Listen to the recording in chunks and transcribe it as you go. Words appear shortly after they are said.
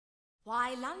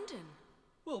Why London?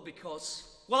 Well, because...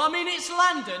 Well, I mean, it's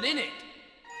London, innit?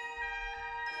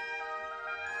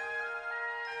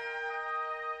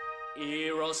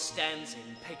 Eros stands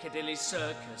in Piccadilly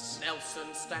Circus. Nelson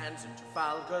stands in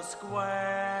Trafalgar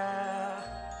Square.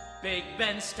 Big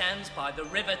Ben stands by the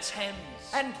River Thames.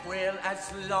 And will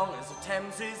as long as the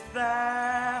Thames is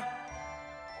there.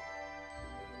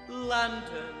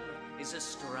 London is a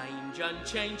strange,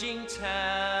 unchanging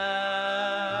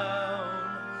town.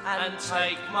 And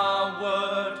take my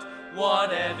word,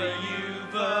 whatever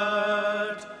you've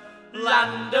heard,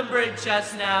 London Bridge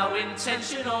has now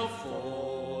intention of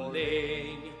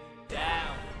falling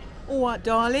down. All right,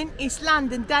 darling, it's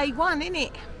London day one, isn't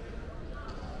it?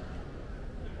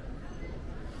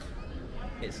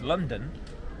 It's London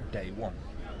day one.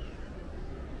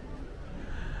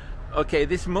 Okay,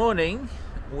 this morning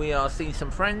we are seeing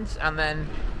some friends, and then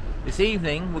this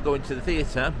evening we're going to the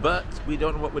theatre, but we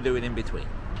don't know what we're doing in between.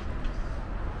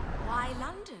 Why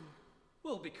London?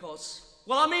 Well, because...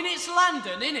 Well, I mean, it's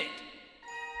London, innit?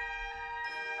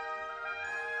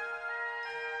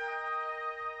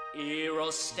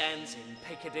 Eros stands in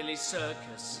Piccadilly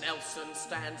Circus. Nelson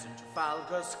stands in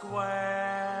Trafalgar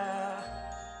Square.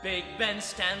 Big Ben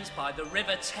stands by the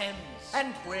River Thames.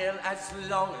 And will as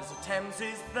long as the Thames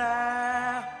is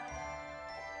there.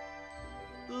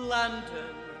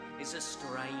 London is a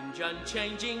strange,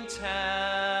 unchanging town.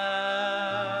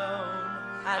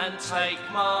 And take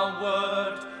my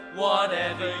word,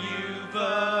 whatever you've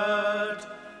heard,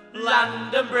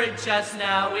 London Bridge has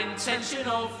now intention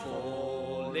of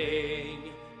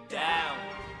falling down.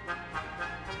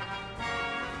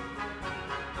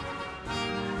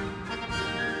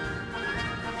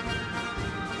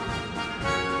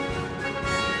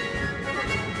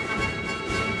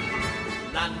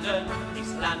 London,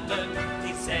 it's London,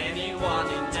 is anyone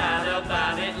in doubt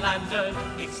about it? London,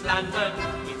 it's London,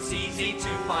 it's easy to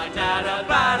find out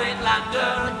about it.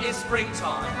 London, it's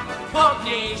springtime, pop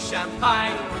neat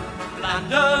champagne.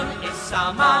 London, it's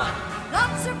summer,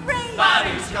 Lots of rain. but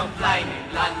who's complaining?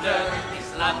 London,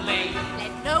 it's lovely,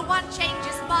 Let no one change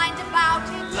his mind about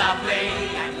it. lovely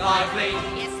and lively.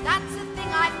 Yes, that's the thing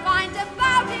I find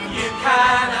about it. You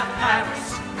can have Paris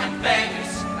and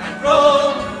Venice and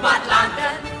Rome, but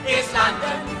London is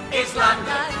London, is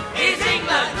London, is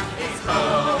England, is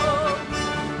home.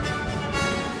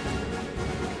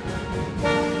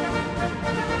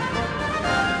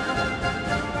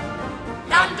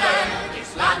 London is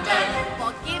London,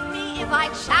 Forgive me if I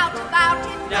shout about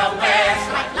it. nowhere's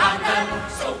like London,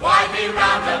 so why be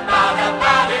roundabout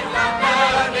about it?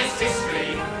 London is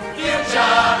history,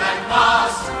 future and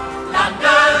past.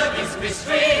 London is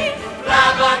mystery,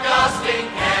 flabbergasting,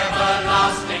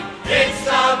 everlasting. It's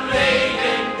the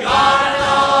bleeding garden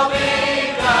of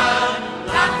Eden.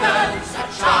 London's a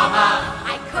charmer,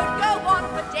 I could go on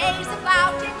for days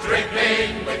about it.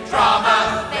 dripping with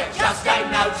drama. There just ain't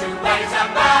no two ways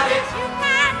about it. You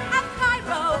can have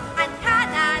Cairo and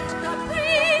Cannes and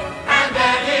Capri. And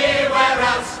anywhere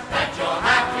else that you're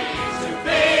happy to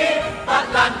be. But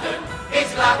London is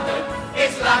London,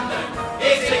 is London,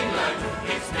 is England,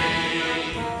 it's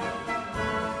me.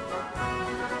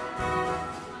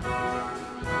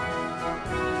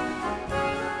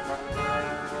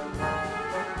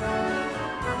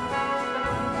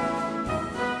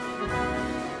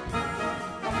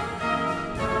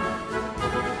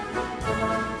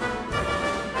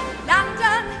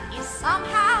 London is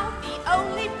somehow the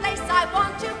only place I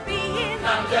want to be in.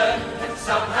 London can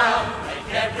somehow make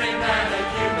every man a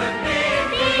human being.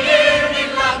 Being in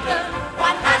London,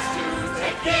 one has to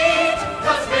take heed,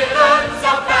 'cause villains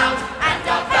are bound and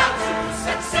are bound to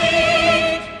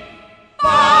succeed.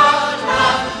 But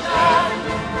London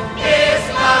is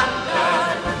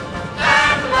London,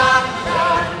 and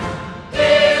London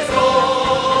is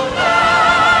all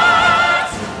that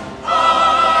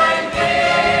I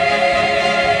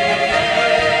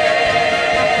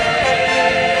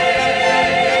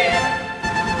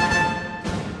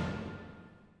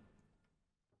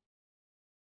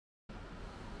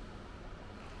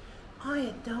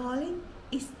Hiya, darling,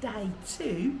 it's day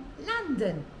two,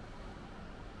 London.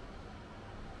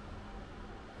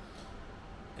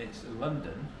 It's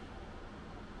London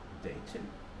day two.